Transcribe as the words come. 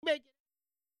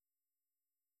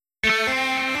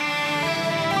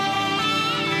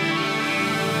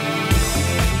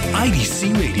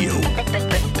Blues-IDC Radio.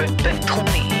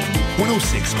 בינתחומי.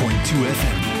 106.2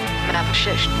 FM.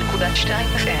 106.2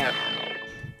 FM.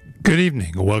 Good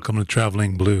evening. Welcome to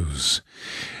Traveling Blues.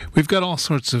 We've got all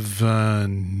sorts of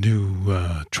new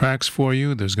tracks for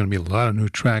you. There's going to be a lot of new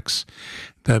tracks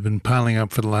that have been piling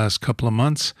up for the last couple of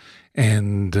months.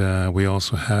 And we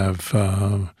also have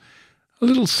a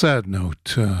little sad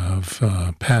note of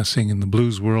passing in the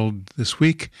blues world this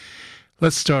week.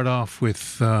 Let's start off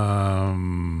with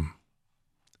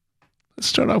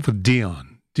Dion.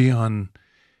 Dion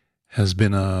has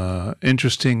been an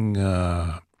interesting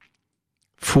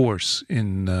force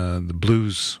in the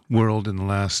blues world in the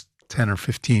last 10 or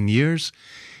 15 years.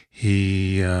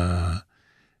 He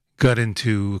got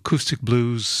into acoustic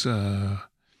blues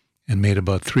and made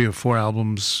about 3 or 4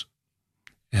 albums,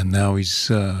 and now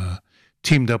he's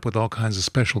teamed up with all kinds of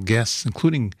special guests,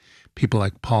 including people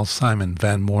like Paul Simon,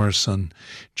 Van Morrison,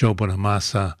 Joe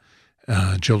Bonamassa,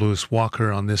 Joe Louis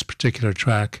Walker on this particular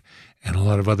track, and a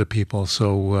lot of other people.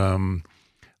 So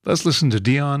let's listen to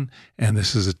Dion, and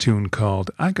this is a tune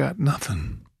called I Got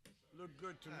Nothing. Look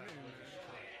good to me.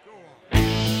 Go on.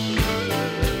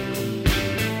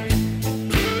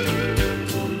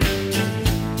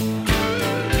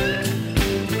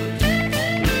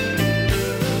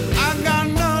 I got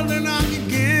nothing I can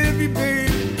give you,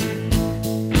 baby.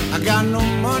 I got no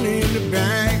money in the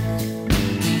bank.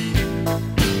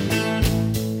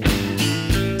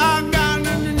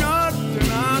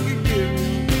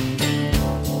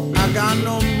 Got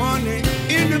no money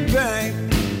in the bank.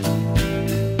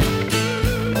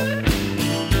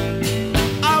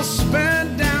 I'll spend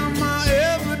down my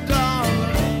every dollar,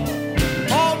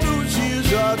 all those years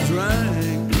I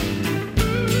drank.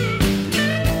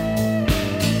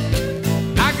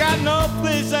 I got no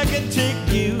place I can take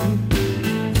you.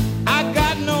 I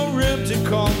got no rib to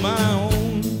call my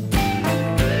own.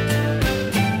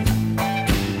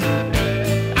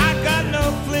 I got no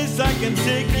place I can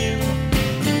take you.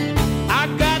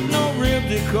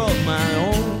 To call my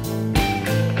own.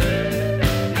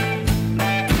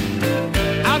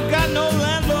 I've got no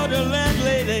landlord or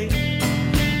landlady.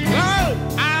 No,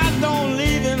 I don't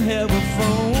even have a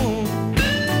phone.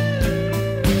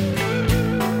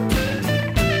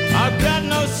 I've got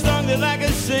no song that I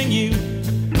can sing you.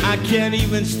 I can't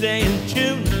even stay in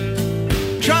tune.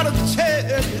 Try to tell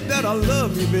you that I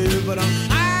love you, baby, but I'm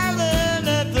island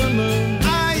at the moon.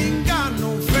 I ain't got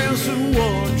no fancy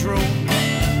wardrobe,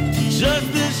 just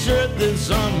this shirt that's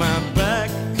on my back.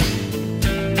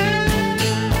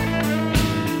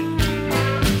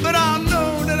 But I know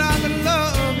that I can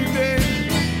love you, baby,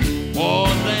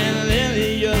 more than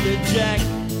any other jack.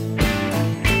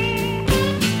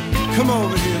 Come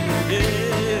over here, baby.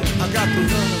 Yeah, I got the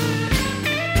love.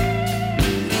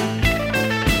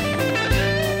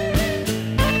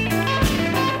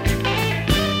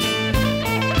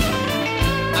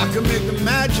 I can make the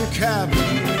magic happen.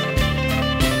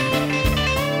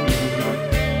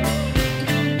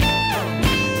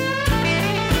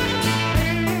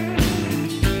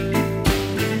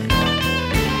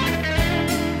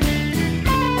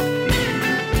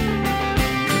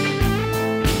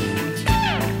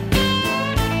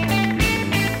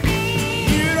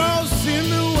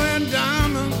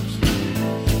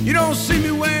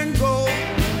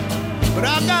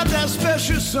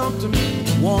 Special something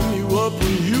warm you up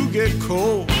when you get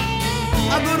cold.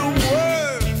 I go to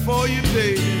work for you,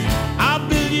 baby. I'll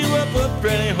build you up a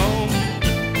pretty home.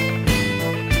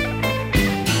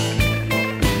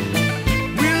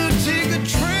 We'll take a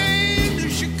train to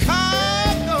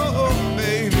Chicago,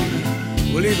 baby.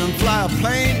 We'll even fly a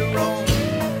plane to Rome.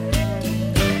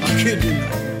 I kid you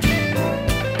not.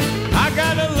 I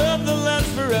gotta love that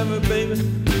lasts forever, baby.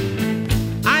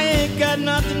 I ain't got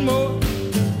nothing more.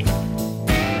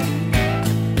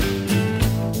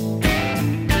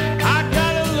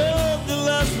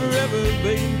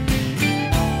 Baby,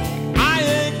 I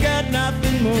ain't got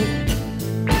nothing more.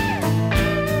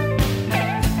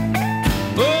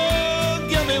 Oh,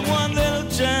 give me one little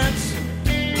chance.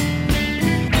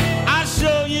 I'll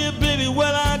show you, baby,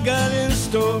 what I got in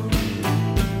store.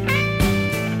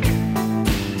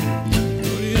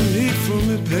 What do you need from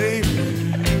me, baby?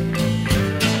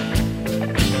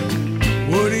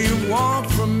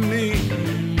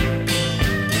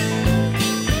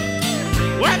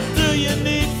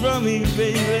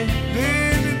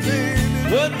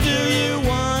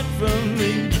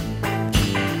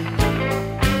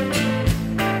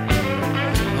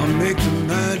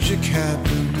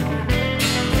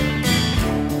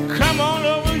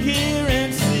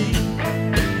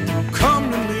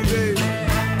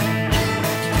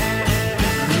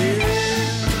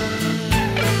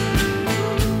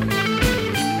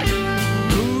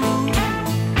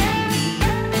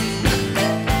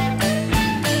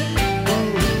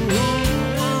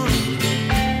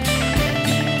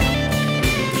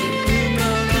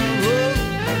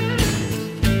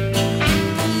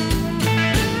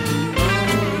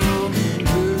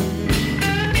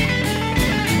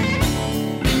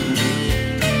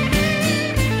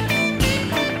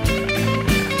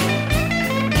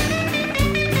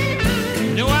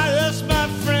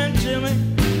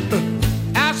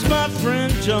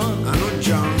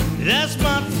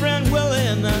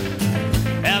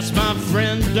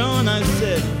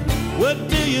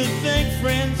 you think,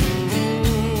 friends?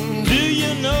 Do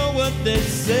you know what they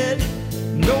said?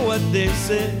 Know what they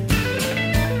said?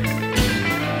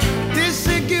 They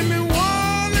said, give me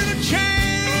one little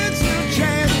chance,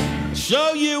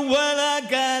 show you what I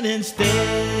got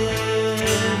instead.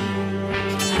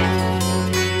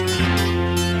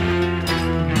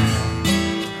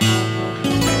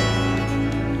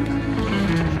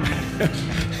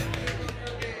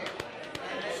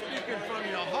 Speaking from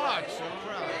your heart, so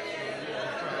proud.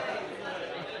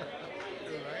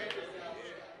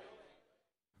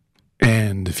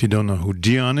 And if you don't know who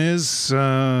Dion is,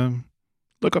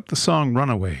 look up the song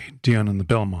Runaway, Dion and the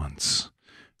Belmonts.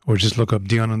 Or just look up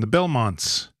Dion and the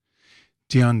Belmonts,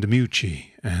 Dion DiMucci.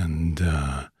 And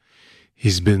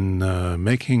he's been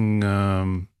making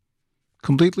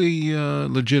completely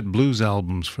legit blues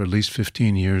albums for at least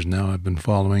 15 years now. I've been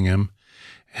following him.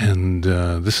 And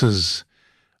this is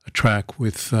a track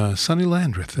with Sonny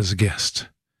Landreth as a guest.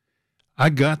 I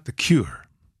Got the Cure.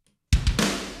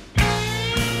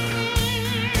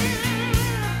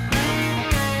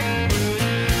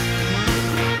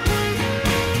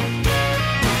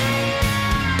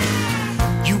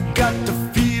 Got the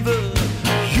fever,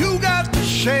 you got the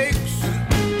shakes.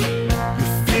 You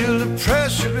feel the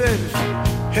pressure, baby,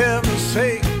 for heaven's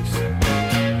sakes.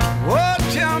 Oh,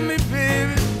 tell me,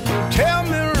 baby, tell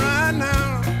me right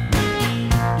now.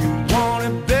 You want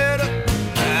it better,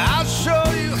 I'll show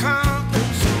you how.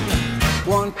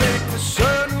 One thing for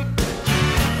certain,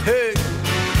 hey,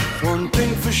 one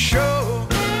thing for sure.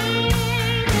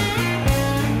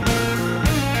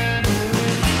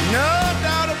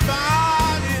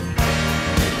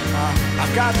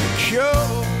 Got the cure.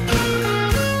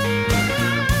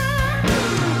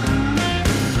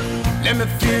 Let me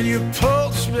feel your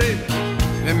pulse, baby.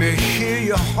 Let me hear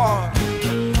your heart.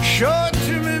 Show it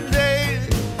to me, baby.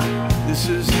 This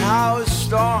is how it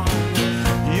starts.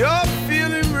 You're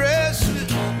feeling restless.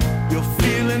 You're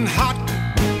feeling hot.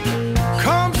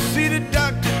 Come see the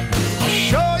doctor. I'll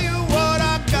show you what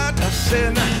I got. I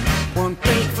said, one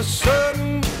thing for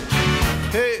certain.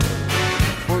 Hey,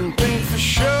 one thing for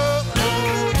sure.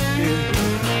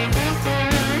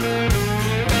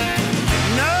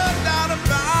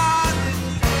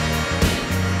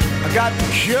 I got the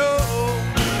cure.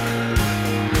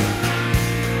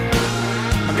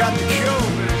 I got the cure,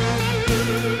 baby.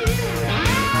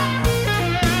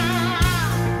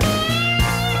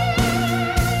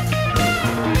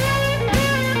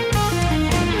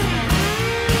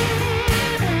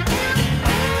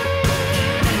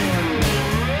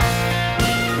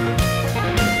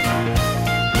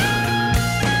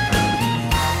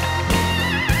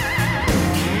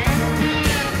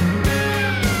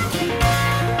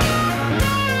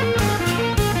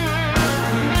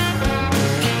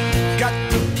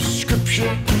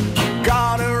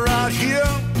 Got it right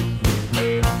here.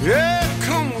 Yeah,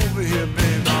 come over here,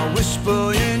 babe. I'll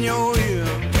whisper in your ear.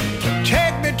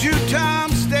 Take me 2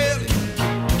 times daily.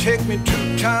 Take me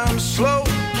 2 times slow.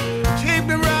 Take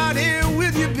me right here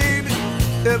with you, baby.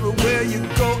 Everywhere you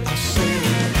go, I say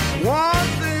one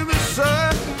thing for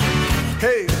certain.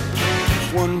 Hey,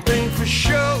 one thing for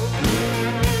sure.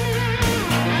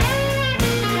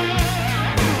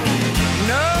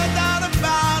 No doubt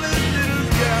about it, little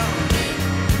girl.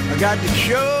 I got the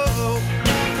cure.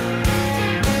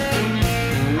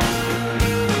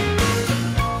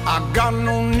 I got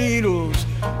no needles,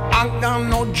 I got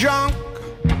no junk.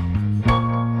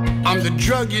 I'm the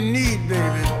drug you need,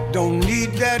 baby. Don't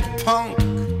need that punk.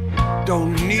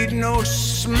 Don't need no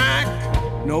smack,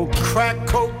 no crack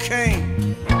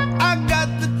cocaine. I got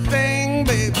the thing,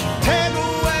 baby. Take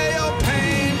away your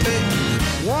pain, baby.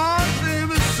 One thing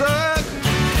for certain.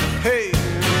 Hey,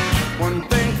 one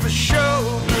thing for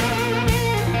sure.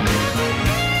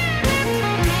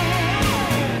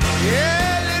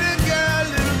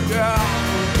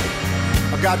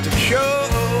 I got the cure.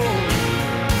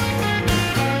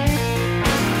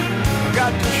 I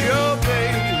got the cure,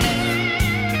 baby.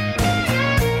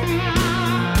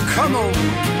 Come on.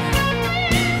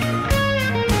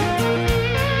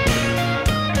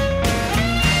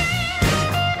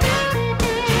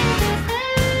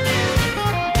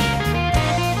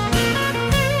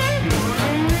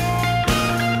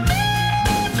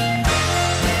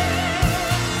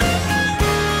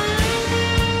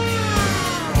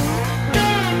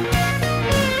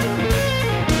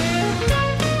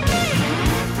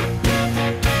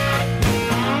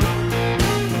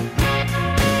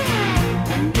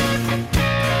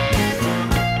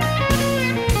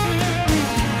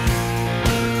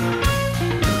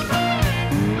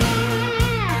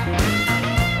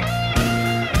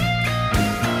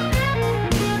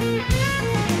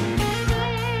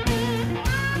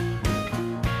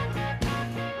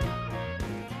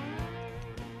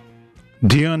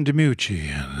 Dion DiMucci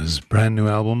and his brand new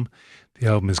album. The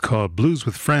album is called Blues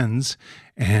with Friends,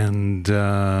 and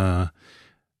I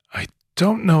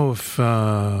don't know if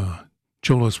Joe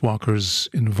Louis Walker's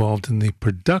involved in the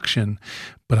production,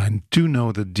 but I do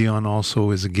know that Dion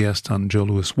also is a guest on Joe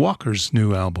Louis Walker's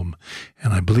new album,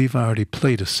 and I believe I already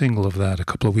played a single of that a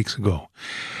couple of weeks ago.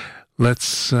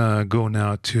 Let's go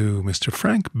now to Mr.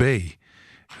 Frank Bay,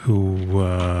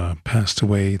 who passed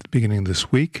away at the beginning of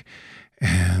this week.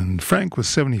 And Frank was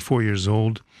 74 years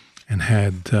old and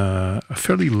had a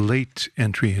fairly late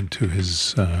entry into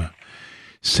his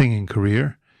singing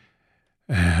career.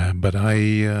 But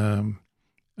I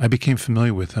became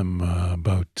familiar with him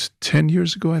about 10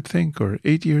 years ago, I think, or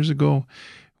 8 years ago,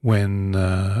 when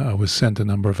I was sent a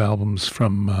number of albums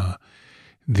from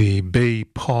the Bay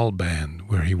Paul Band,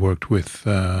 where he worked with,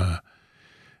 forget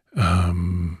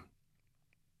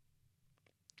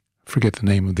the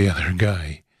name of the other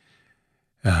guy.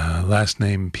 Last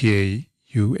name Paule.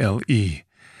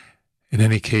 In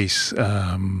any case,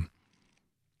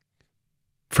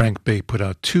 Frank Bay put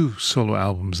out 2 solo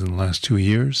albums in the last 2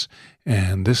 years,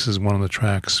 and this is one of the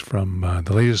tracks from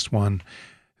the latest one.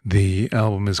 The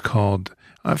album is called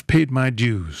I've Paid My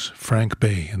Dues, Frank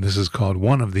Bay, and this is called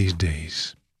One of These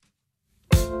Days.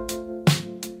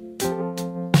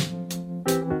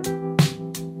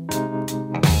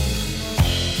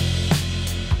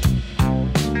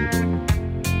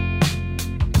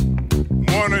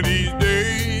 One of these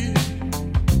days,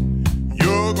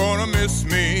 you're gonna miss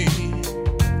me.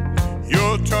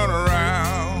 You'll turn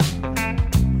around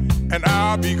and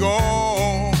I'll be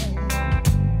gone.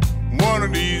 One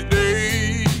of these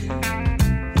days,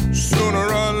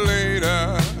 sooner or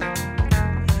later,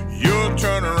 you'll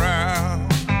turn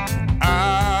around,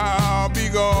 I'll be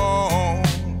gone.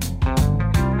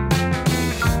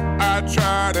 I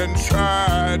tried and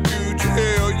tried to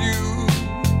tell you,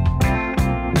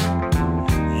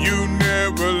 you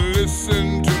never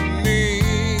listened to me.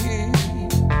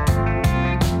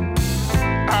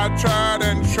 I tried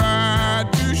and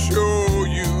tried to show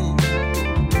you,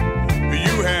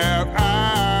 you have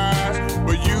eyes,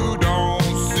 but you don't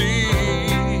see.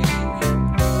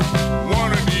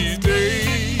 One of these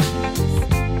days,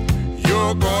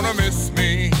 you're gonna miss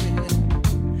me.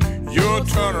 You'll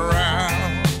turn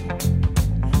around,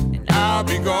 and I'll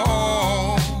be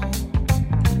gone.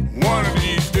 One of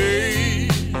these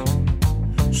days,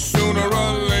 sooner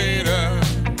or later,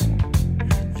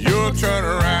 you'll turn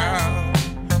around,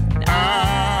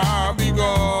 I'll be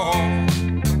gone.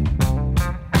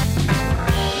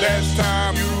 Last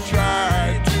time you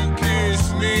tried to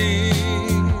kiss me,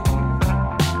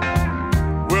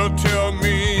 well, tell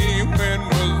me, when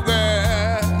was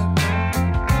that?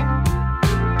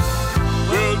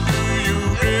 Well, do you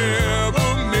ever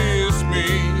miss me?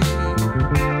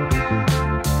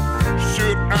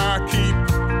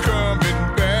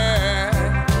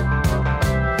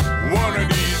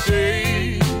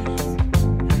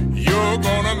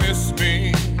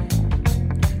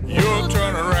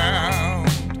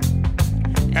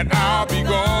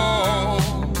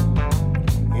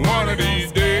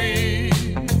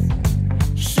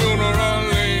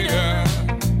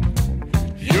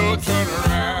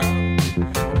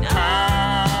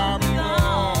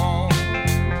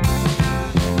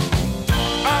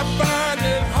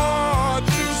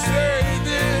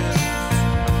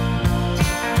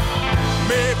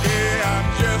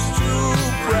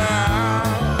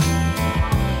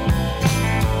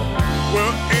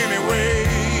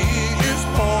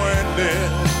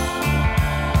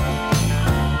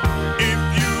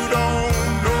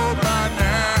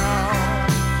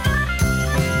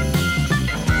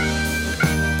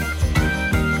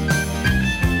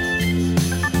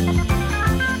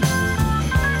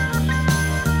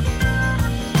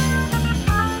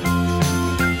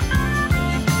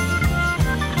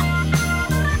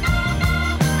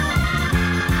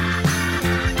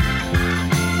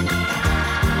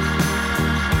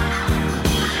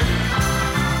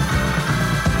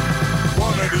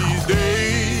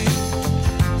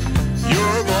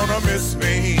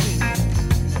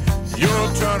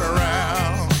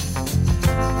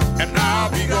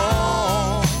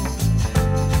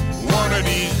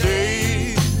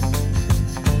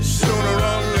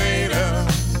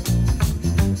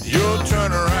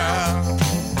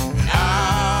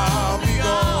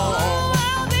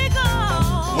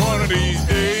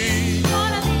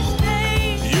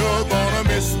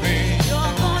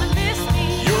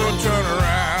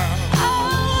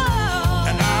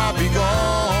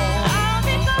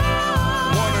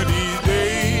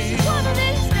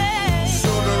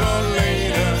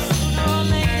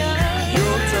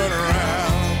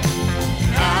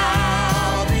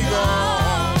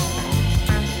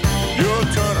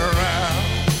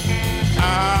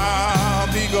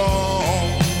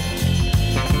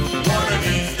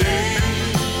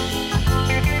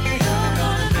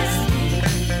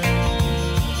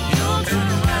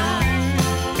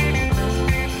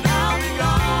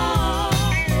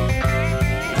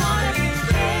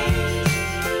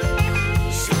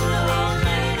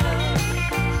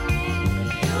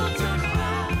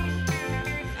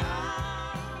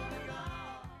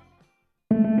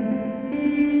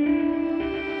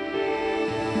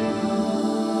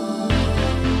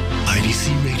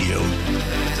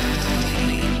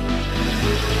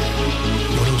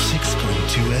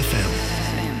 106.2 FM.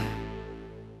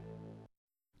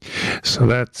 So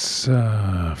that's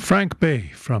Frank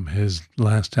Bay from his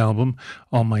last album,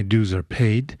 All My Dues Are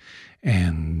Paid.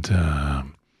 And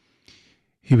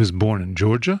he was born in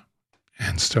Georgia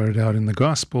and started out in the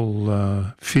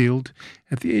gospel field.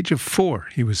 At the age of 4,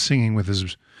 he was singing with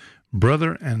his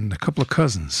brother and a couple of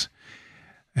cousins.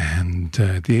 And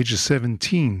at the age of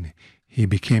 17, he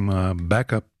became a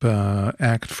backup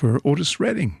act for Otis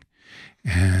Redding.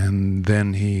 And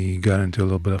then he got into a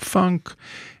little bit of funk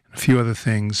and a few other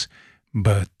things.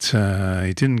 But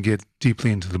he didn't get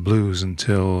deeply into the blues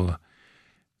until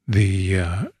the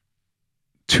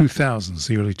 2000s,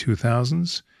 the early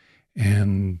 2000s.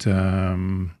 And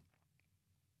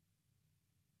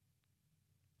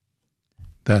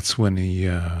that's when he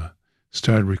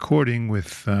started recording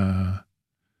with, I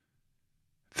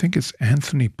think it's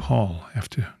Anthony Paul. I have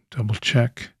to double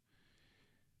check.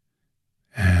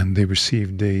 And they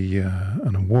received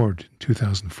an award in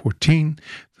 2014,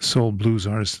 the Soul Blues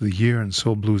Artist of the Year and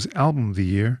Soul Blues Album of the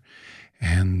Year.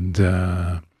 And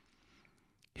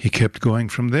he kept going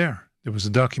from there. There was a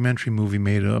documentary movie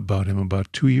made about him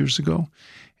about 2 years ago.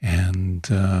 And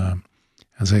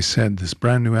as I said, this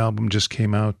brand new album just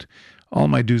came out. All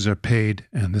My Dues Are Paid,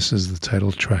 and this is the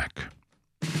title track.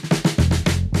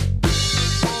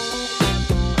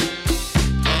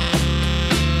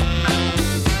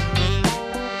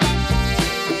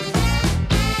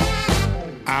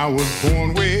 I was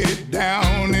born way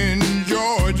down in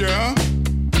Georgia,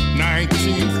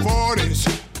 1940s,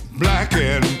 black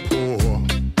and poor.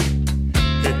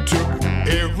 It took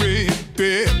every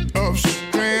bit of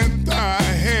strength I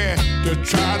had to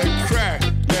try to crack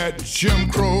that Jim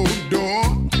Crow door.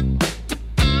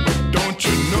 But don't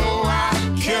you know I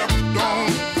kept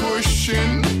on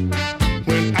pushing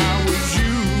when I was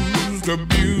used,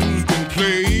 abused, and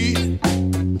played.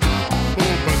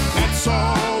 Oh, but that's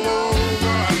all.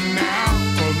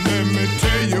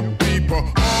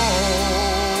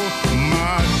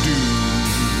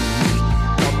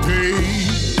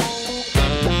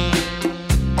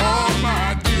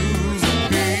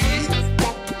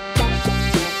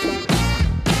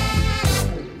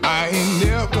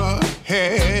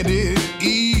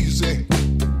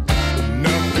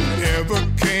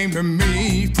 To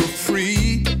me for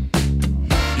free.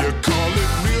 You call it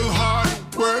real hard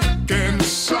work and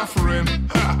suffering.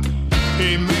 Ha.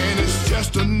 Hey man, it's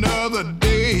just another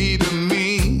day to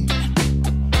me.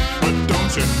 But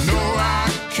don't you know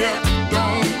I kept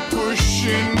on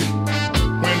pushing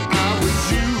when I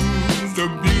was used,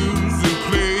 abused, and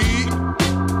played.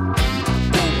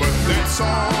 Oh, but that's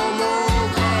all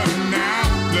over now.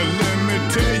 Let me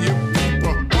tell you,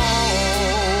 people,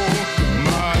 all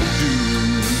my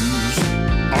dues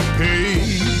are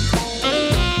paid.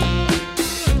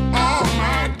 All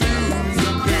my dues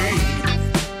are paid.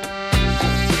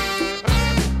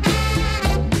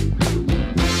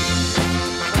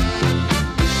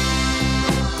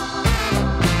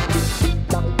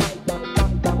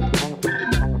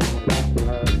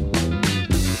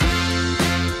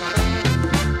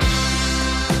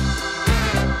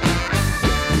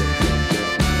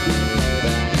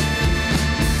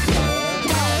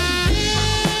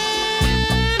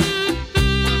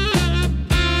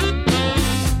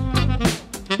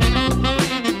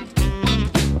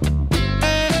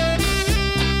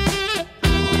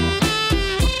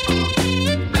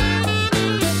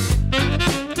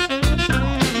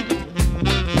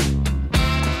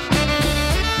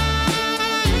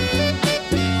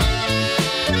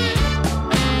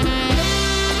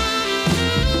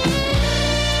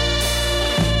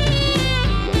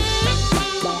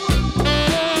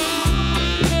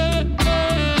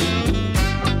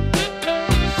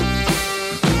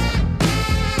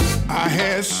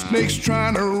 Snakes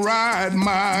trying to ride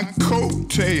my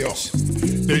coattails.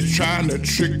 They trying to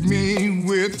trick me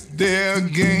with their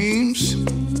games.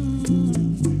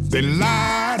 They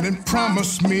lied and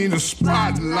promised me the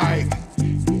spotlight,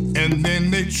 and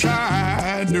then they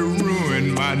tried to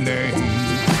ruin my name.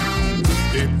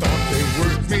 They thought they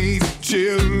worked me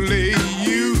till they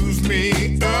used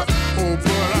me up. Oh,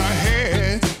 but I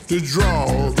had to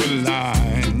draw the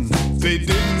line. They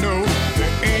didn't know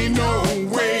there ain't no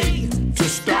way to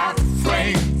stop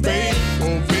Frank Bay.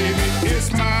 Oh, baby,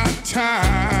 it's my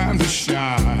time to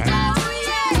shine.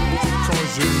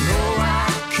 Cause you know I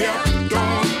kept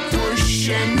on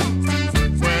pushing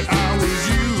when I was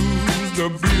used,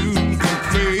 abused, and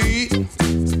played.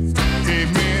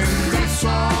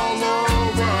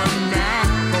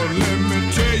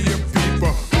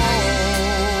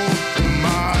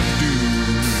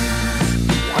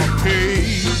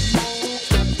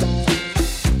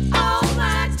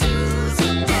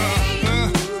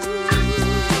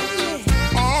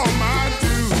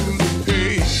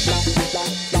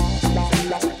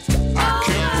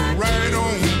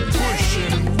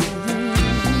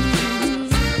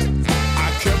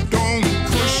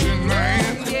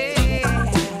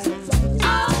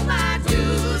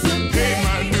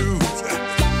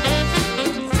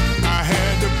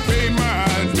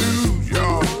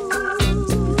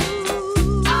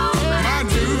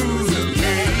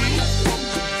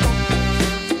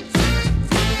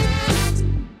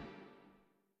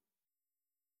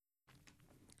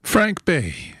 Frank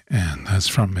Bay, and that's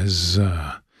from his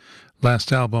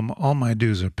last album, All My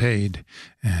Dues Are Paid,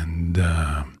 and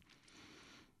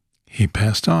he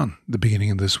passed on the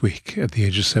beginning of this week at the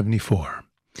age of 74.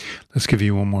 Let's give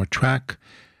you one more track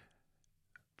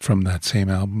from that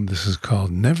same album. This is called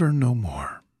Never No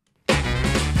More.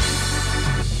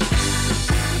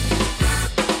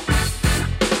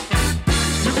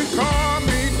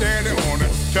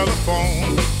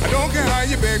 Telephone. I don't care how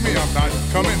you beg me, I'm not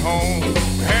coming home.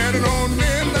 Had it on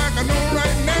then like I know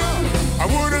right now, I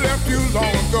would have left you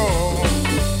long ago.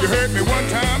 You hurt me one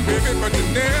time, baby, but you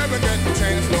never get the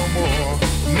chance no more.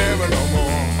 Never no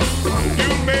more.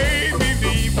 You made me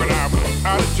leave when I was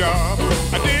out of job.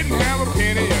 I didn't have a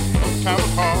penny and time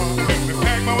was hard. Let me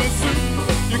pack my own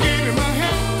suit. You gave me my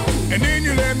hat, and then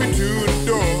you led me to the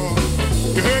door.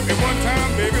 You hurt me one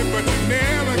time, baby, but you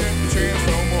never get the chance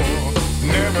no more.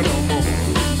 Never no more.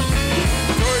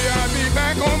 So yeah, I'll be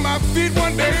back on my feet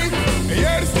one day, and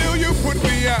yet still you put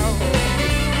me out.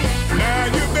 Now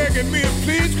you're begging me to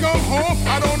please come home.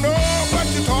 I don't know what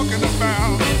you're talking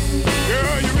about.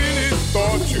 Girl, you really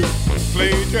thought you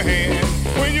played your hand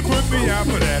when you put me out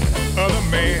for that other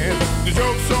man. The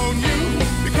joke's on you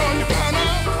because you found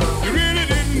out you really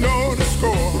didn't know the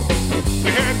score.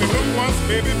 You had me hooked once,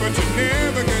 baby, but you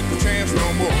never get the chance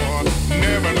no more.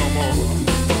 Never no more.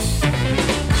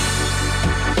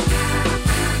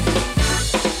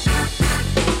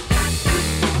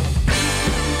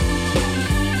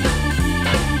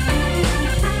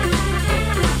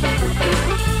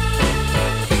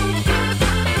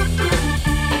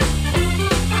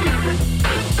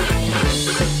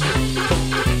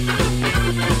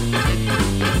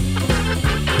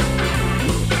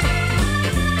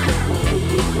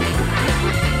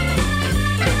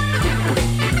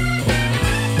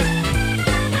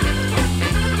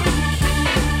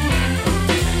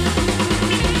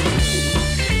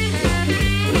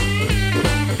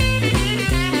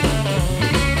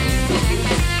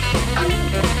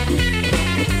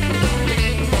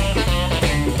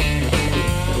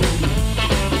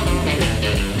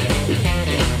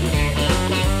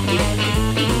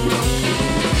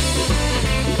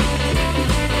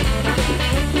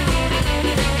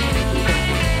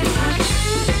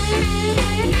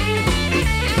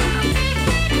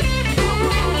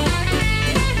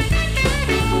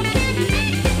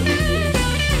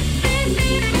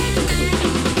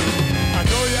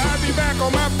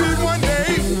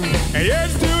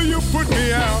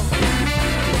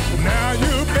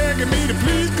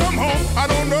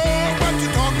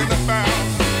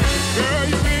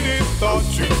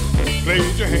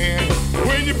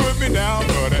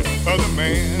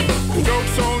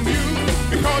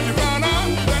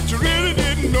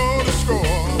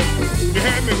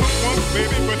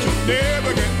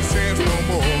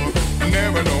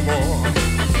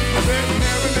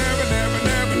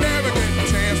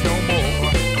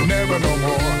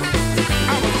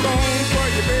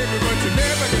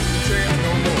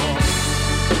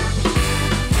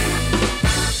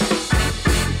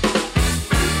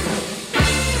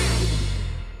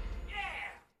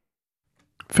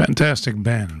 Fantastic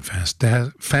band,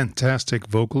 fantastic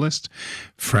vocalist,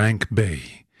 Frank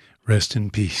Bay. Rest in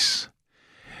peace.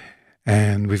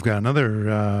 And we've got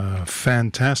another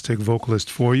fantastic vocalist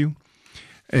for you,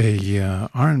 a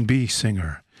R&B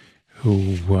singer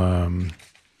who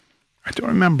I don't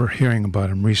remember hearing about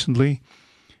him recently,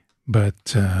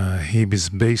 but he was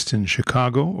based in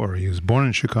Chicago, or he was born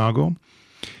in Chicago,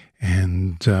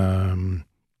 and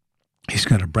he's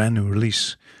got a brand new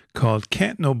release called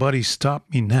Can't Nobody Stop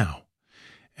Me Now.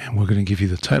 And we're going to give you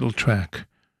the title track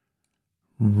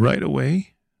right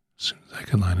away, as soon as I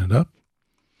can line it up.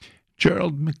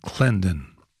 Gerald McClendon,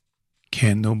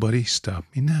 Can't Nobody Stop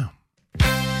Me Now.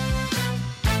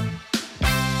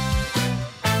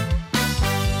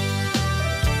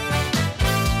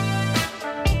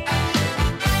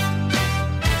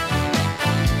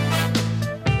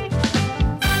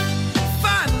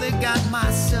 Finally got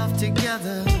myself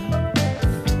together.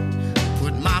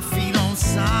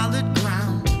 Solid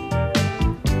ground.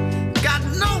 Got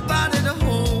nobody to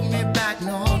hold me back,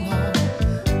 no, no.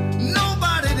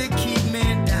 Nobody to keep me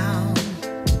down.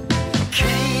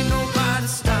 Can't nobody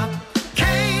stop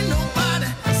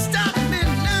me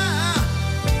now.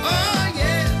 Oh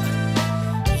yeah,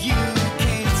 you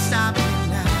can't stop me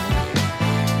now.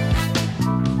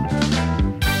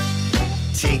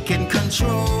 Taking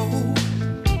control.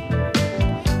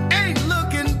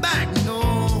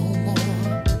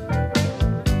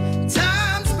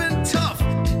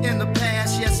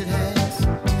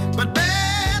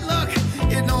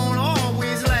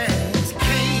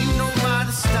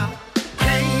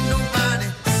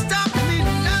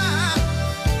 Now.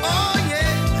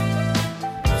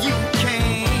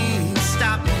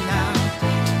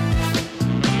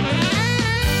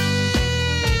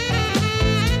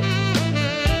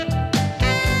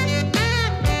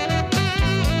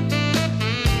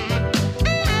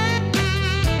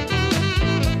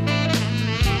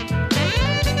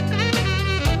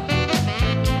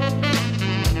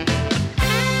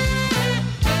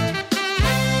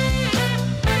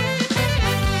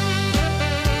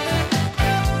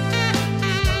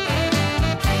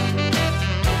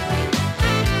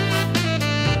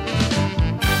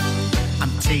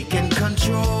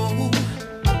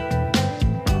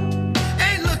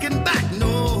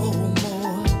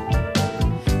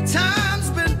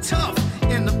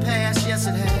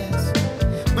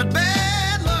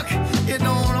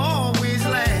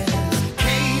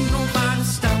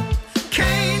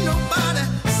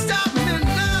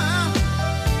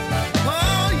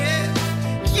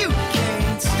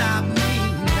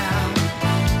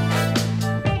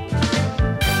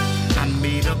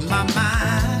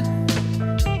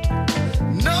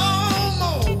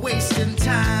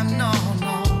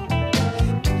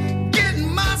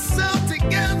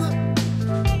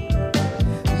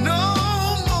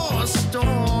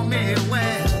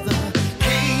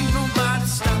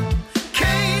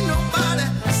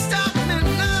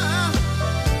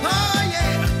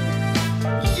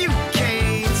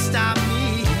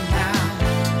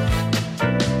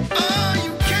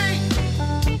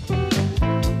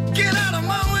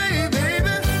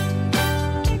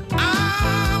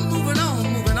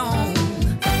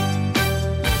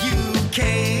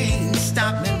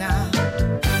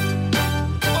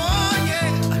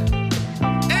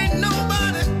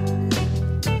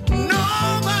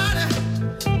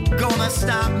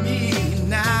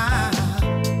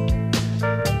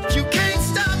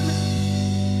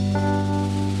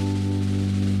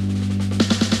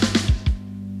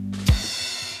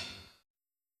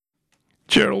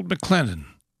 Gerald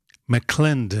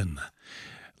McClendon.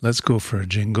 Let's go for a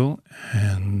jingle,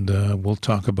 and we'll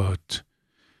talk about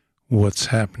what's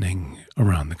happening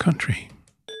around the country.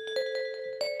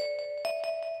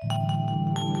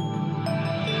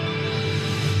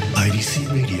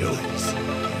 IDC Radio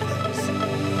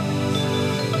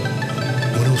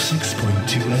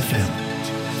 106.2 FM.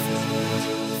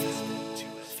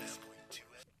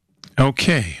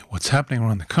 Okay, what's happening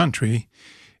around the country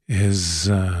is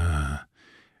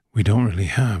we don't really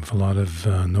have a lot of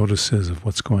notices of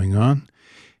what's going on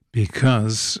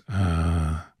because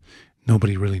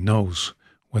nobody really knows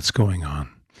what's going on.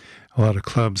 A lot of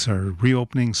clubs are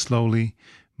reopening slowly,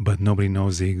 but nobody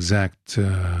knows the exact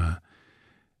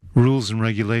rules and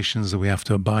regulations that we have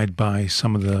to abide by.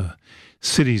 Some of the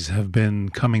cities have been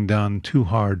coming down too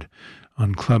hard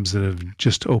on clubs that have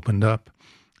just opened up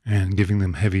and giving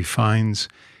them heavy fines,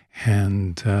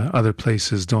 and other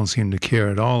places don't seem to care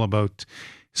at all about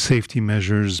safety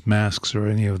measures, masks, or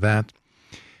any of that.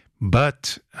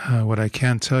 But what I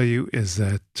can tell you is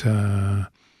that a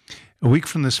week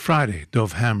from this Friday,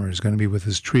 Dov Hammer is going to be with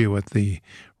his trio at the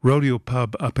Rodeo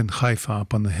Pub up in Haifa,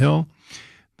 up on the hill.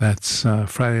 That's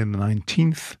Friday the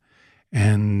 19th.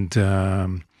 And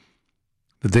the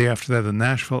day after that, the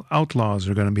Nashville Outlaws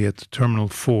are going to be at the Terminal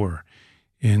 4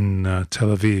 in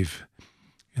Tel Aviv,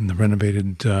 in the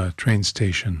renovated train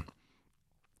station.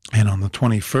 And on the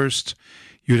 21st,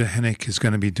 Yuda Hennick is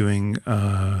going to be doing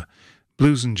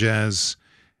blues and jazz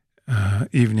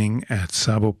evening at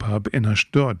Sabo Pub in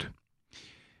Ashdod.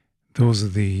 Those are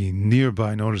the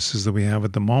nearby notices that we have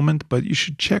at the moment, but you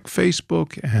should check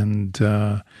Facebook and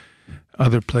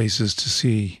other places to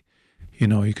see. You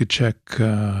know, you could check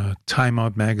Time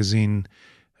Out magazine,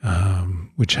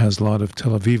 which has a lot of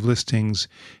Tel Aviv listings.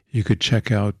 You could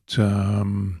check out,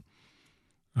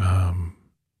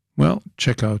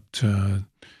 check out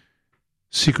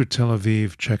Secret Tel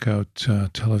Aviv, check out Tel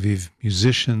Aviv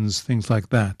musicians, things like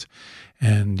that,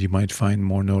 and you might find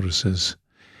more notices.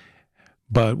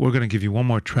 But we're going to give you one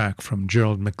more track from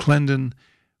Gerald McClendon,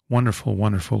 wonderful,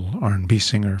 wonderful R&B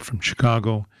singer from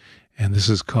Chicago, and this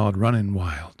is called Runnin'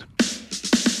 Wild.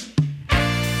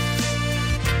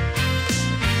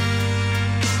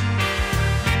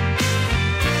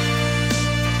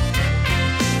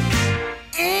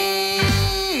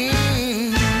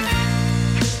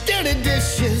 Dirty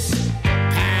dishes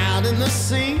piled in the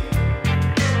sink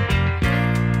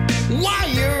while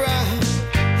you're out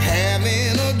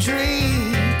having a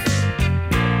drink,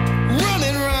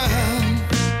 running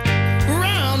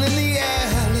round in the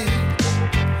alley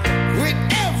with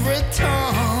every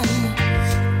Tom,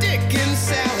 Dick and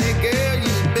Sally. Girl,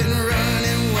 you've been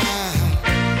running wild.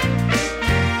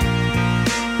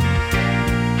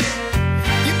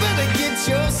 You better get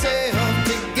yourself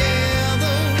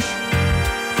together.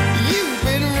 You've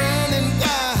been running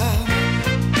wild.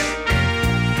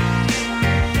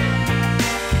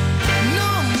 No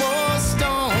more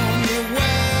stormy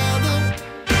weather.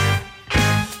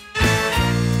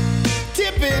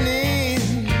 Tipping in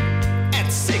at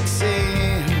 6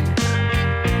 a.m.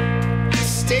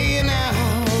 Staying out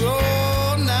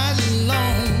all night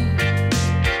long.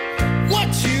 What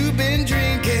you been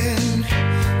drinking?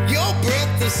 Your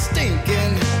breath is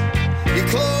stinking. Your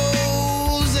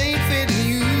clothes ain't fitting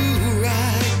you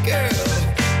right, girl.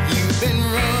 You've been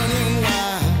running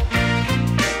wild.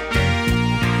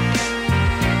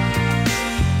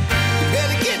 You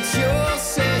better get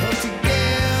yourself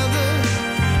together.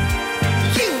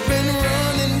 You've been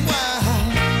running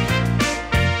wild.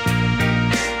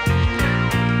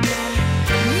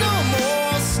 No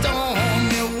more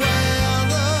stormy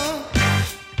weather.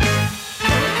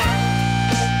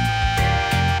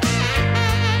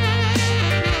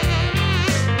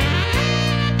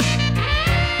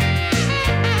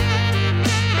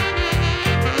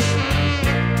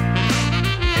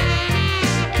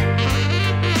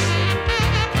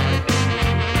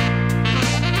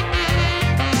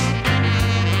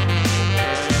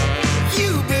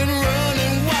 You've been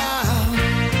running wild.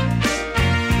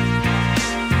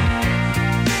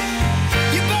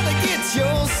 You better get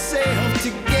yourself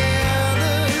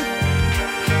together.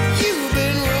 You've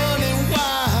been running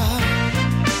wild.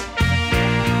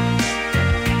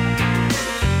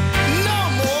 No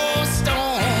more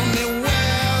stormy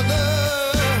weather.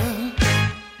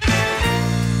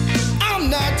 I'm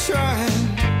not trying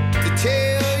to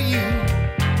tell you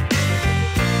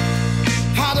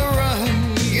how to run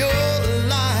your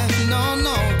life. No,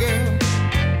 no, girl.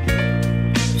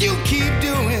 You keep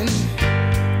doing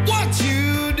what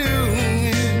you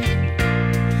doing.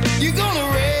 You're gonna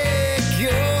wreck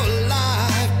your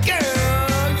life,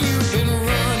 girl. You've been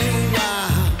running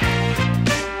wild.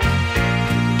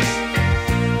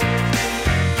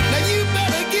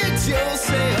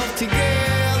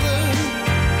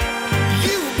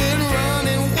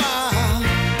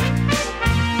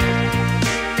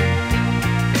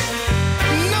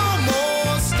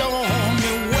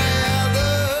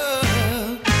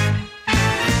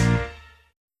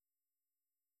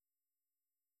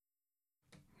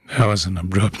 That was an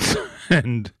abrupt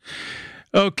end.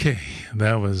 Okay,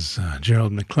 that was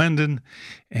Gerald McClendon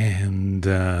and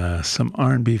some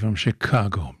R&B from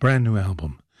Chicago, brand new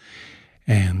album.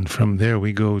 And from there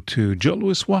we go to Joe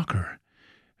Louis Walker,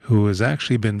 who has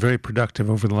actually been very productive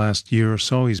over the last year or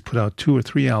so. He's put out 2 or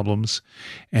 3 albums,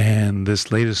 and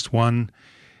this latest one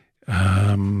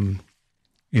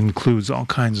includes all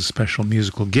kinds of special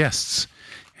musical guests.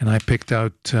 And I picked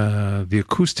out the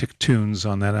acoustic tunes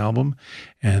on that album,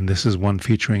 and this is one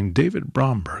featuring David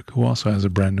Bromberg, who also has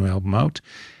a brand new album out,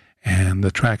 and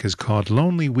the track is called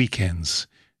Lonely Weekends.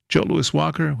 Joe Louis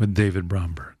Walker with David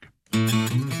Bromberg.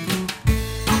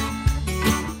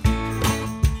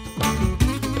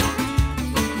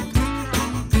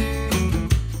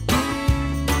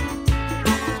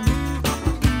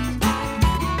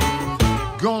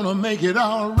 Gonna make it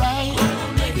all right.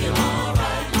 Gonna make it all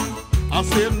right. I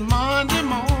said Monday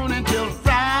morning till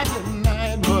Friday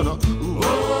night, but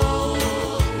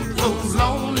those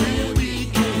lonely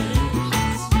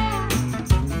weekends.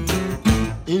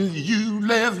 And you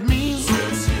left me.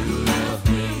 Since you left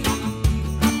me,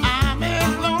 I'm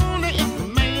as lonely as the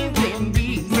man can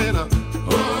be. Said,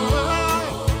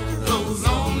 those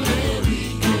lonely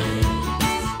weekends.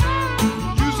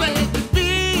 You said to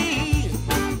be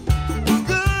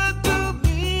good to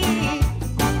me.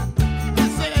 You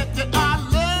said that our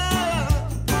love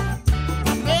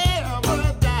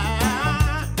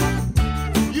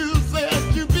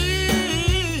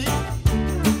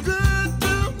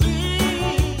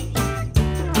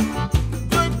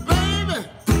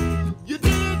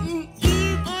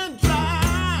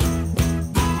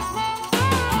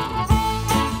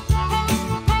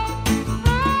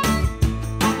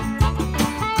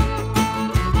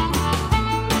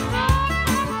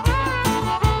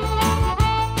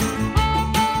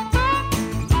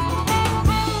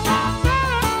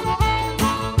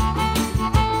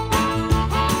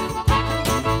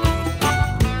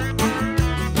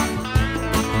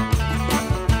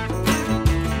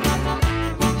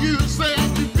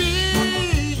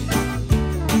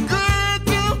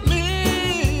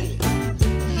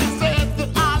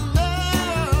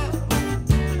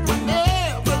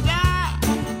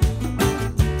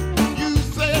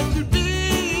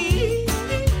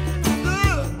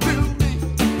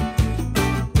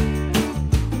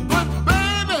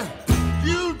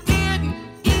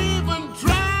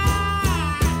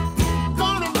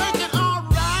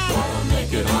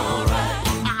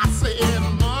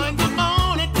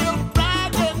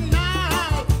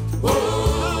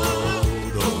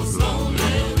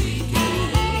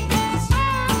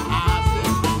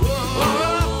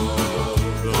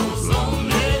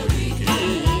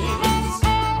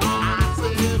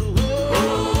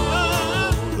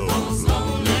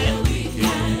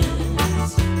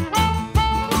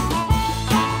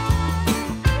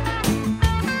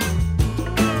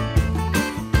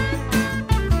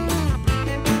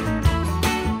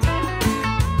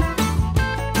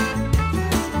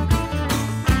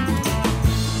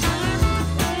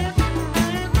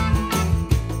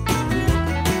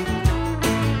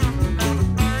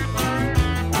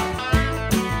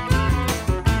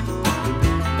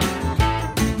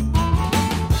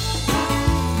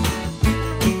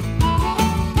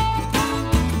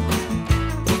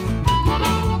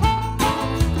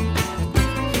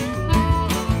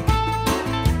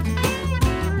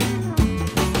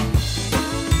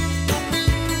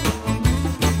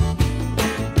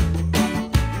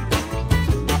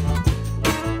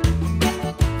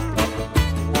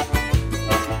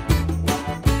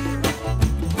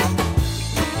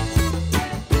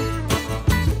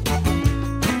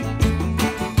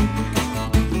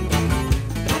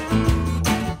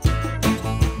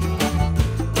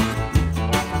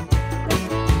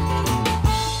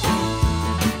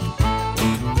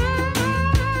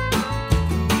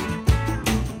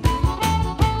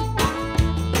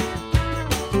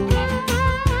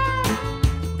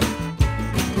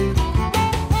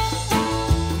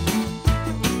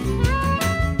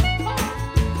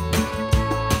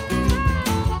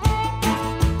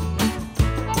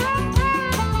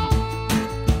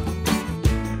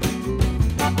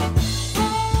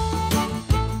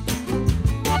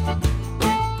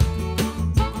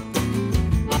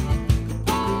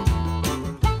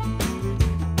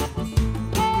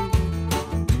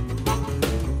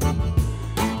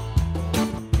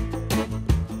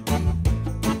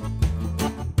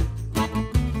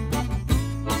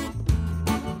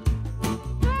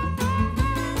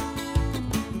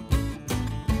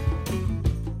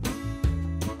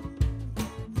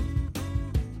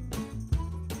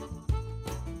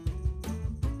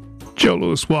Joe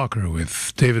Louis Walker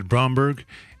with David Bromberg,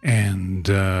 and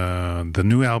the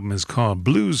new album is called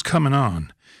Blues Coming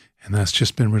On, and that's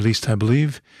just been released, I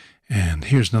believe. And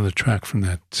here's another track from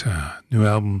that new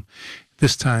album,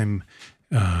 this time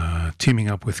teaming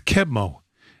up with Kebmo,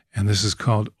 and this is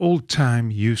called Old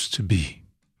Time Used to Be.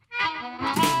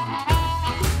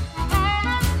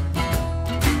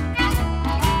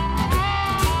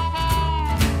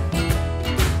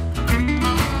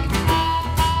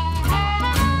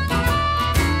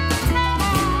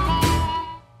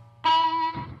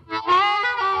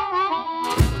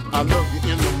 I love you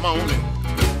in the morning,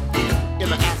 in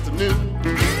the afternoon.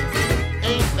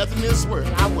 Ain't nothing in this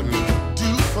world I wouldn't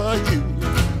do for you.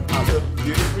 I love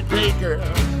you every day, girl.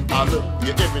 I love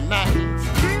you every night.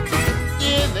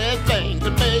 Anything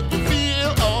to make you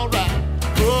feel alright.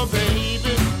 Oh,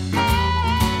 baby.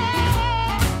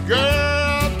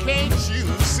 Girl, can't you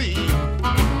see?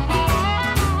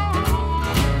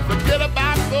 Forget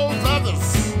about those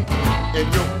others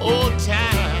and your old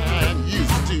time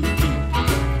used to be.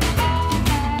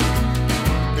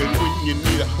 You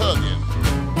need a hugging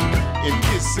and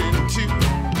kissing too.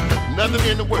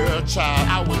 Nothing in the world, child,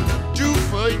 I would do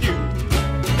for you.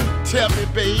 Tell me,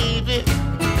 baby,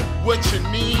 what you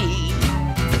need.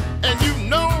 And you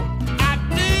know I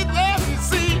need love, you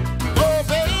see. Oh,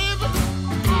 baby.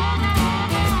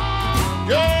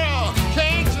 Girl,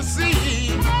 can't you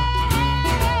see?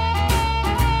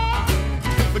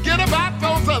 Forget about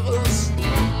those others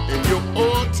in your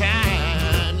old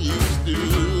time used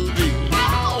to be.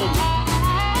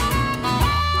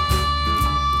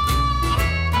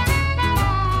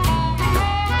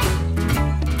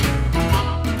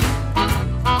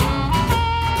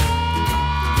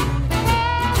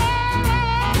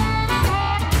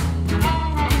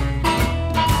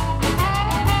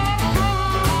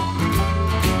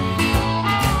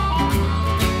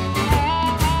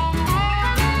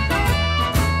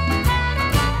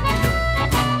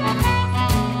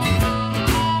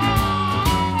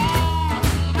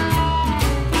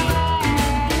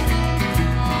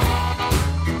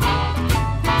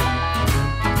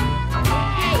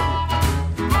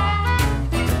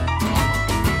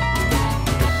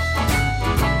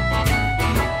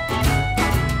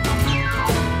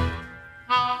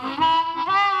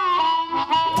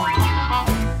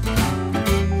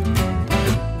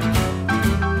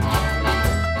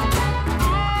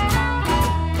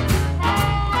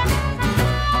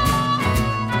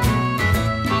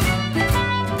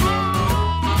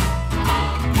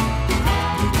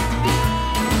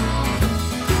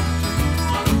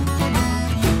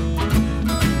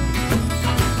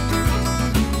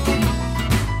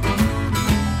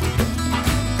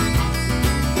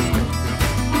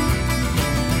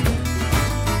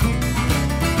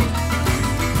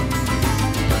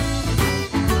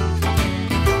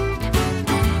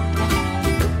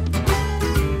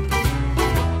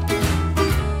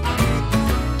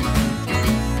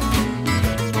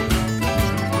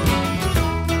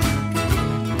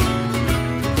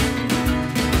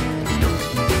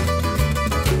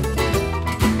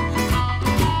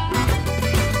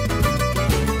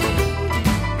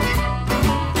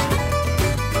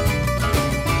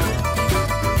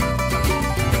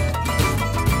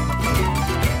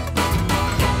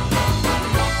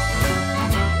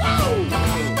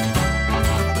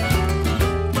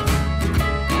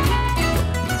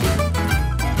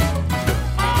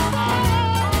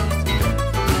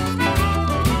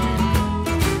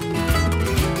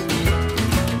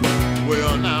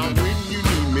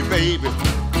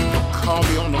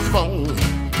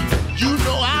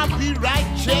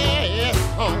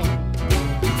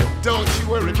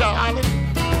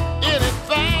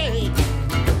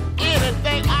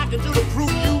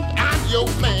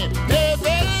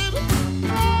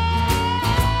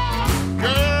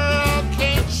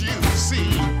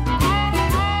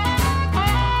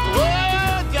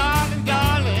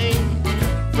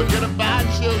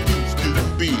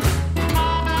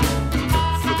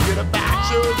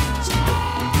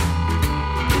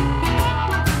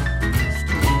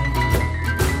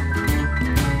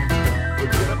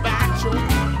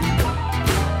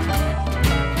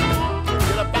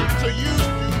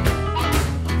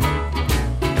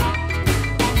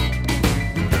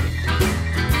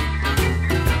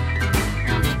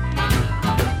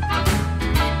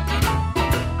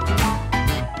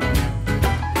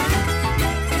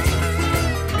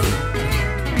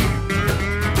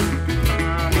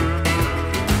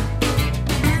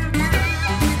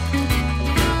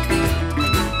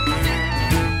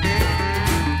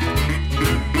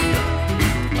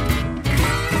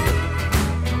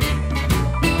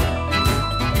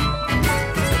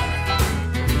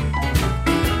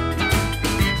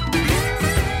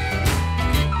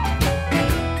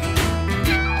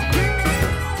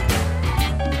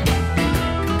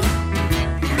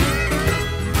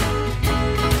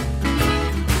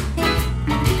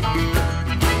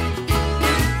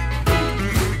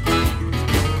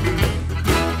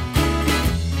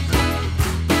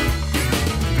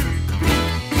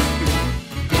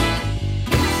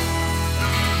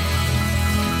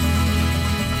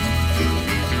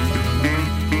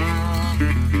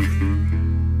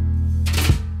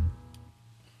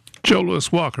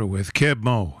 Willis Walker with Keb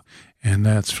Mo, and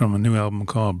that's from a new album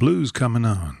called Blues Coming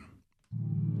On.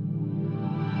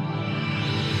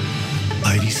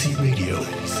 IDC Radio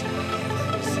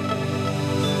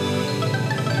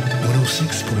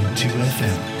 106.2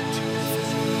 FM.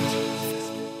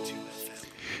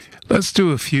 Let's do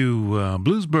a few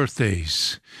blues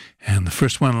birthdays. And the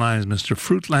first one in line is Mr.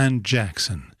 Fruitland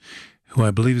Jackson, who I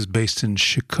believe is based in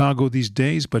Chicago these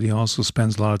days, but he also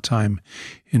spends a lot of time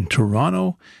in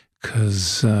Toronto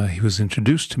because he was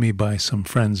introduced to me by some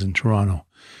friends in Toronto.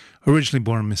 Originally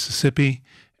born in Mississippi,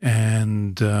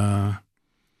 and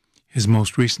his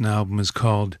most recent album is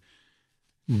called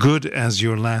Good as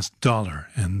Your Last Dollar,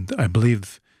 and I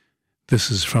believe this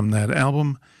is from that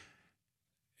album.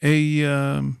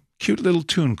 A cute little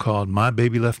tune called My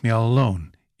Baby Left Me All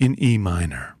Alone in E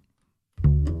minor.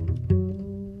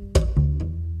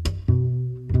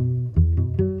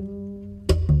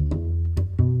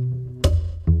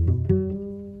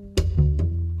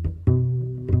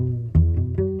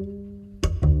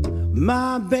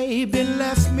 My baby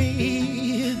left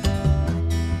me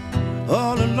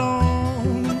all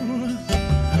alone.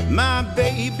 My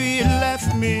baby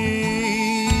left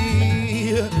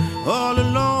me all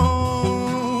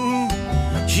alone.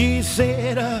 She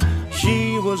said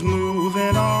she was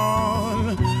moving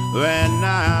on, and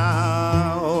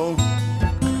now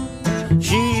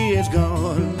she is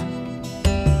gone.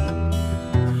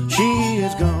 She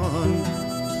is gone.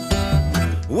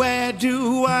 Where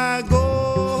do I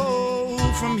go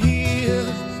from here?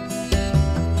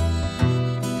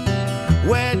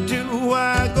 Where do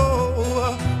I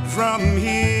go from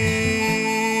here?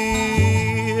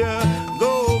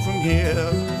 Go from here.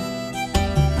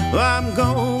 I'm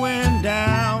going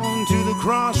down to the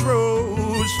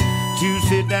crossroads to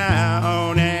sit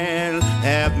down and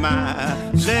have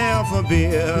myself a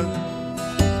beer.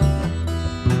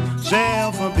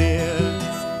 Self a beer.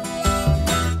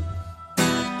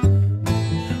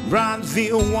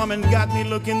 Bronzeville woman got me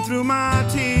looking through my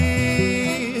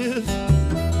tears.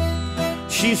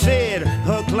 She said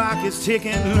her clock is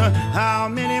ticking, how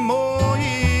many more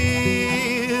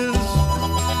years?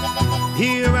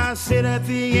 Here I sit at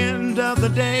the end of the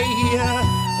day.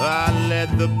 I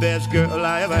let the best girl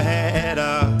I ever had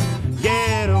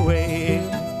get away.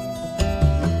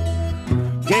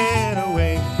 Get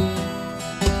away.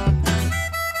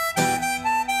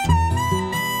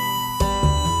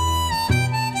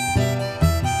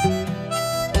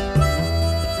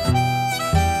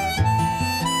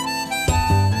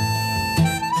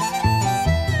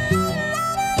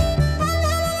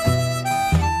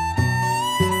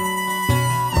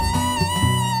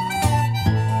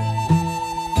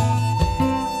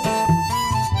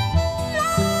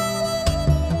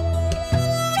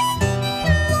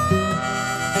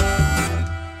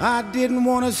 I didn't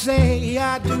want to say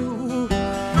I do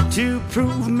to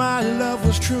prove my love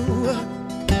was true.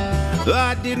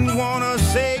 I didn't want to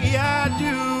say I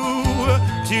do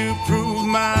to prove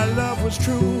my love was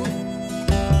true.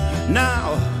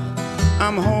 Now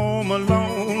I'm home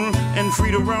alone and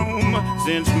free to roam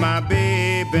since my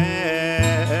baby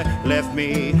left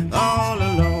me all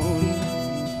alone.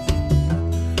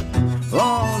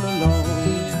 All alone.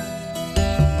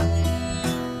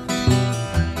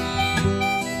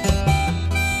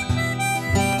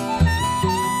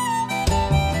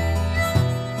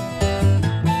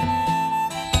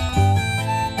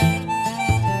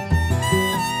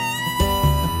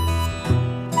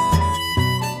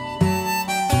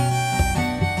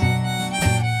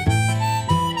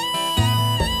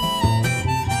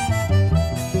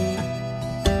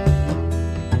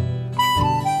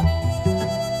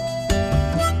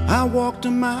 I walked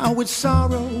a mile with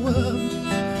sorrow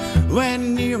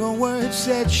when near a word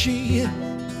said she.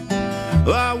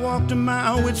 I walked a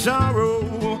mile with sorrow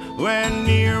when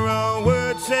near a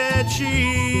word said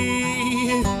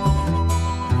she.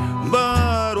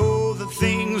 But oh, the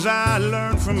things I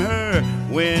learned from her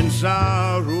when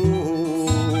sorrow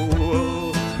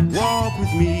walk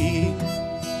with me,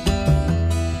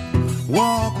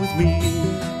 walk with me.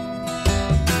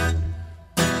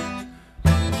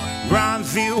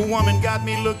 Bronzeville woman got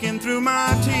me looking through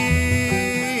my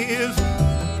tears.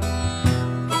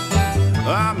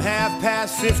 I'm half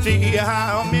past 50,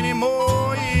 how many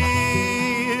more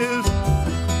years?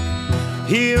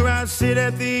 Here I sit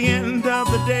at the end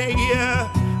of the day.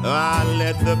 I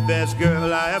let the best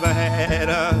girl I ever had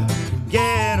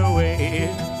get away.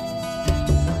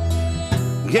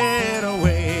 Get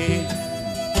away.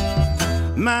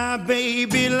 My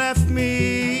baby left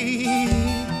me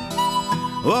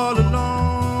all alone.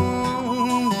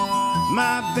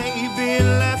 My baby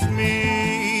left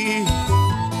me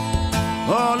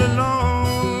all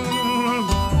alone.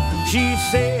 She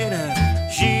said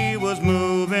she was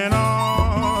moving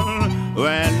on,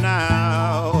 and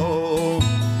now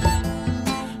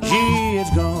she is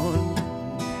gone.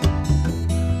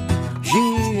 She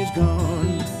is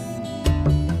gone.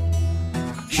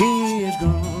 She is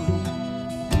gone.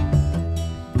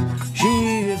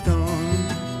 She is gone.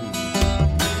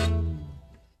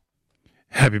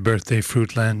 Happy birthday,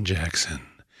 Fruitland Jackson.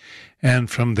 And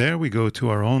from there we go to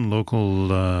our own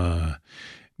local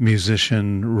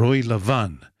musician, Roy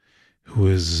Lavan, who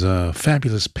is a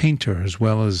fabulous painter as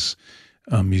well as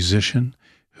a musician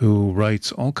who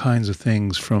writes all kinds of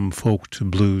things from folk to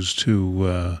blues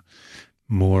to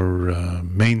more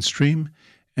mainstream.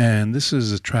 And this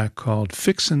is a track called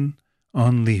Fixin'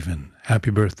 on Leavin'. Happy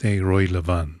birthday, Roy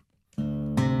Lavan.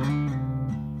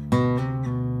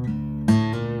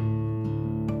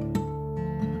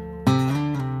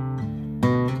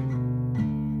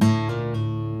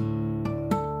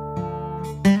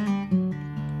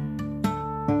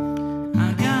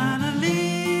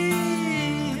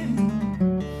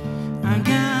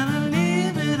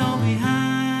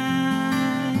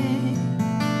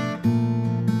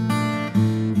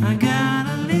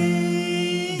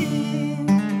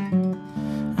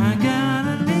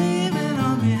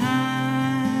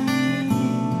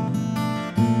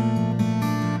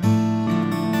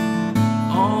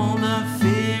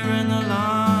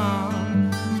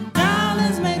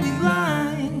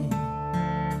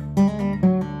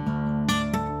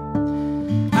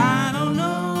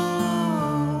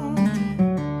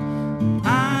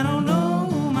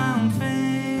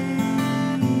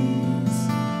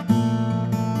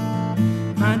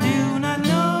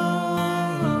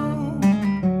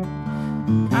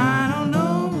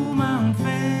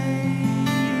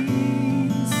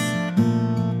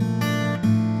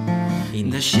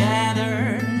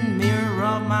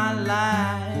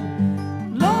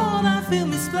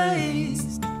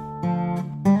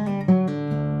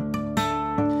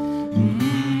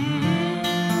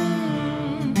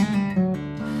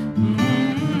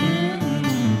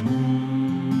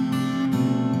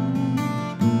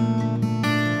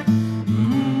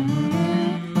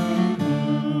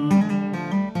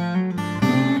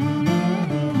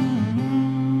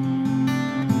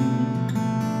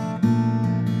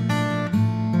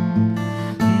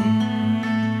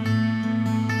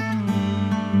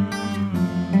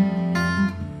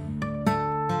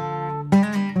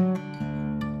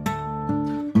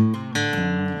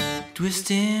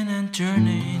 Twisting and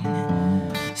turning,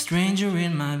 stranger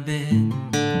in my bed.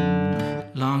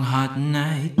 Long hot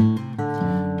night,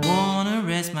 wanna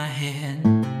rest my head,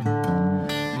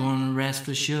 wanna rest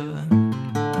for sure.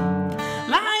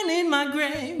 Lying in my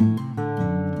grave,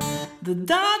 the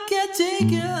dark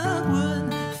caretaker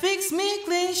would fix me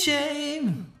clean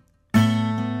shave.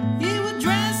 He would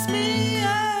dress me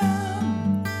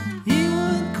up, he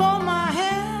would comb my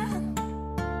hair.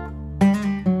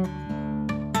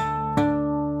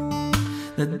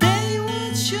 The day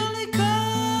would surely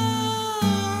come,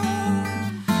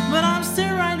 but I'm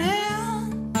still right here.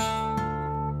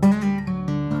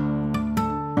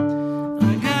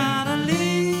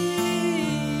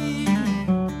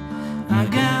 I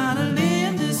gotta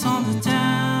leave this on the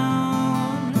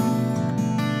town.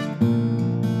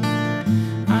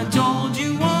 I told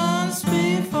you once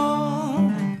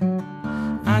before,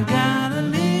 I gotta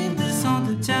leave this on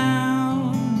the town.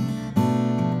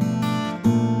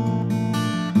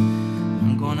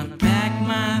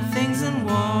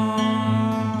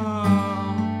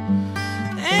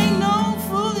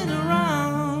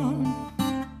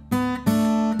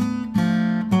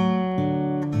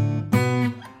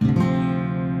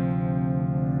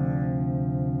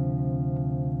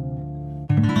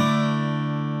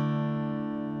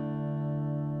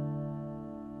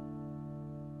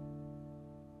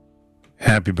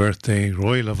 Happy birthday,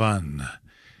 Roy Lavan.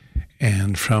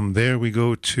 And from there we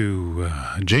go to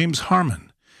James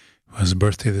Harmon, who has a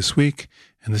birthday this week,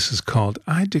 and this is called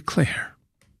I Declare.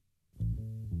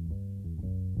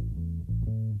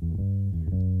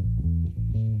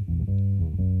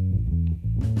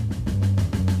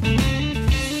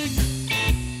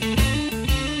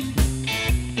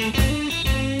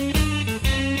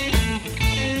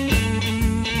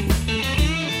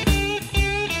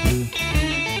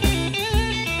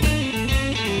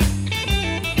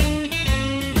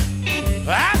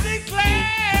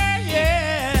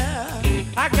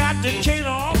 Decatur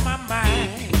on my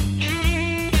mind.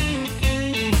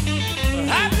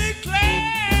 I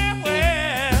declare,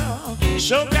 well,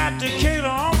 so got Decatur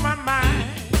on my mind.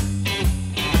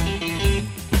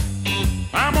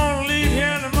 I'm gonna leave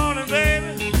here in the morning,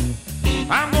 baby.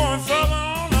 I'm going further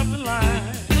on up the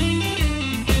line.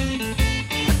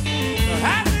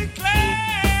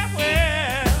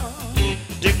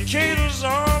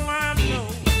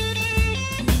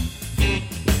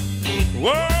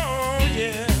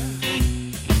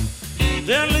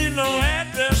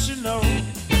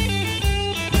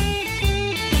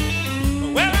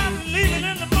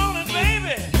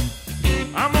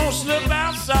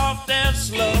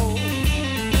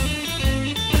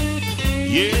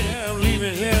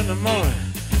 morning,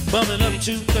 bumping up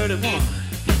 231.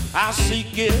 I see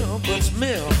Gilbert's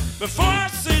Mill before I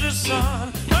see the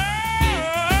sun.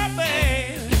 Oh,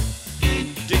 baby,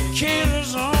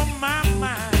 Decatur's on my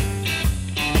mind.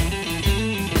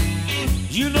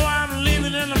 You know I'm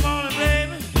leaving in the morning,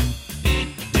 baby.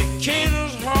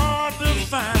 Decatur's hard to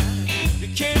find.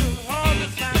 Decatur's hard to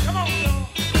find. Come on, y'all.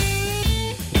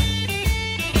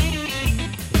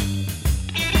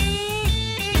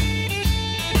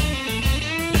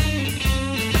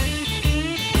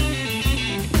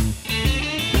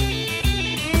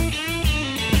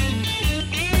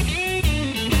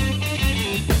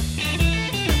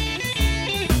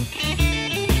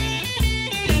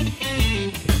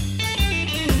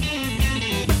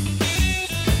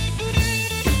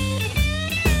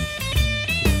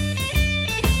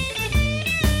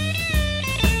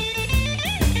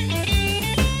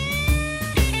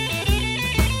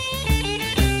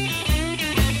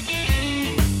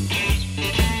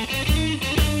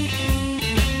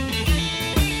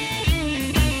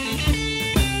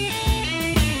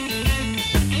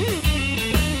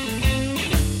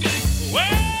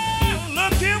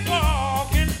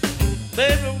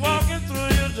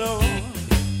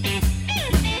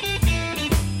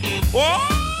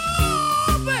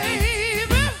 Oh, baby,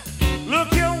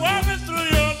 look, you're walking through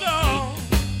your door.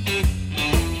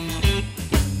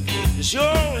 It's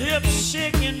your hips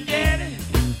shaking, daddy,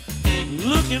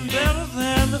 looking better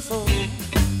than before.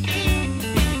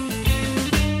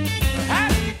 I'll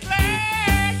be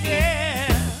glad,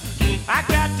 yeah, I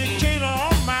got Decatur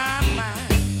on my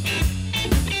mind.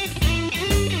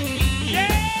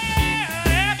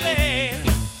 Yeah, baby,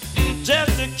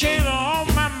 just Decatur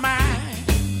on my mind.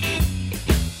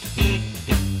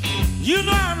 You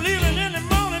know I'm leaving in the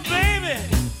morning, baby.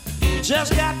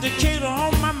 Just got Decatur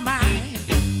on my mind.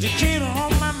 Decatur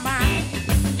on my mind.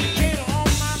 Decatur on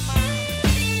my mind.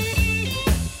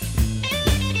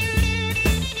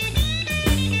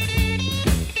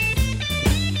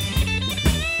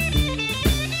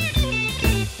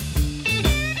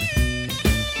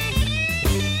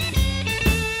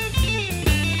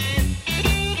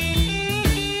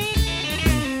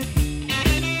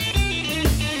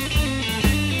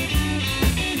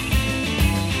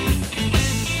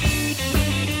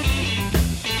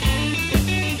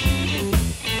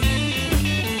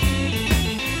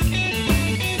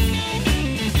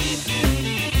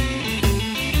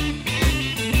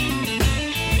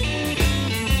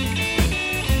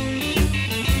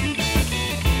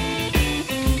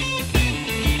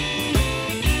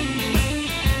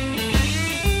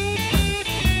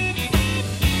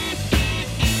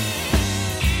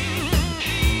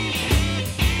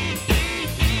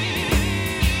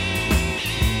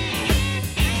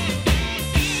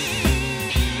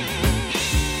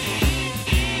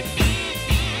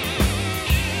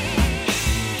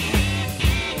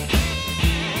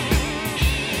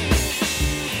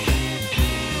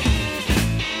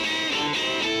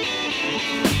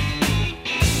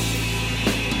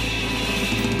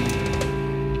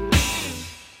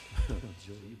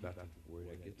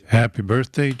 Happy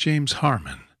birthday, James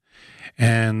Harmon.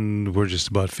 And we're just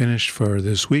about finished for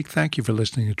this week. Thank you for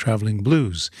listening to Traveling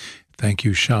Blues. Thank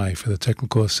you, Shai, for the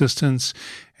technical assistance.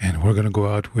 And we're going to go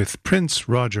out with Prince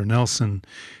Roger Nelson,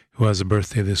 who has a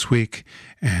birthday this week.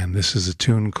 And this is a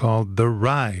tune called The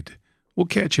Ride. We'll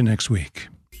catch you next week.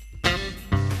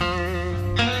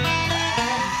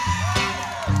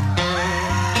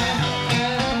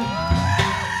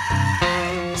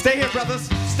 Stay here, brothers.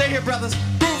 Stay here, brothers.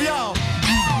 Groove, y'all.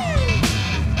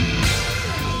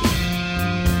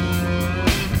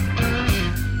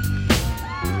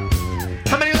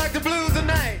 How many like the blues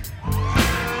tonight?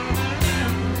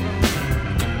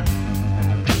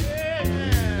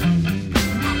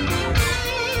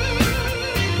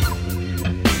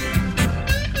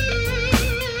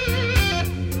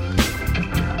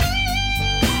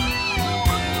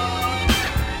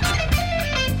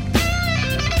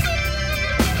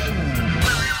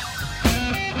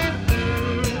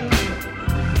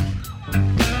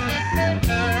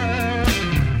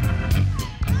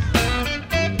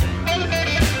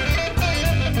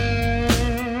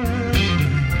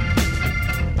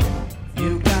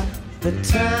 The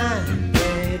time,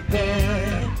 baby,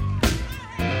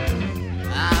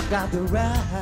 I've got the right.